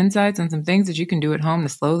gave you some insights on some things that you can do at home to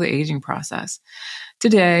slow the aging process.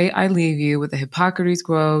 Today, I leave you with a Hippocrates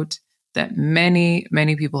quote that many,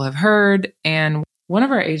 many people have heard, and one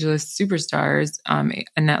of our ageless superstars,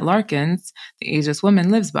 Annette Larkins, the ageless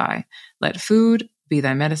woman, lives by: let food be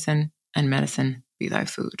thy medicine, and medicine be thy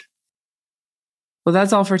food. Well,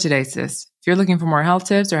 that's all for today, sis. If you're looking for more health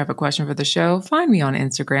tips or have a question for the show, find me on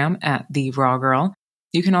Instagram at TheRawGirl.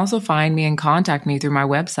 You can also find me and contact me through my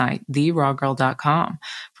website, TheRawGirl.com.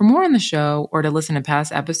 For more on the show or to listen to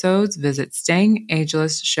past episodes, visit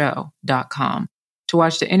StayingAgelessShow.com. To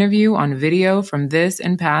watch the interview on video from this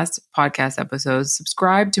and past podcast episodes,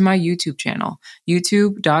 subscribe to my YouTube channel,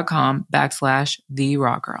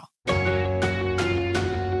 youtube.com/TheRawGirl.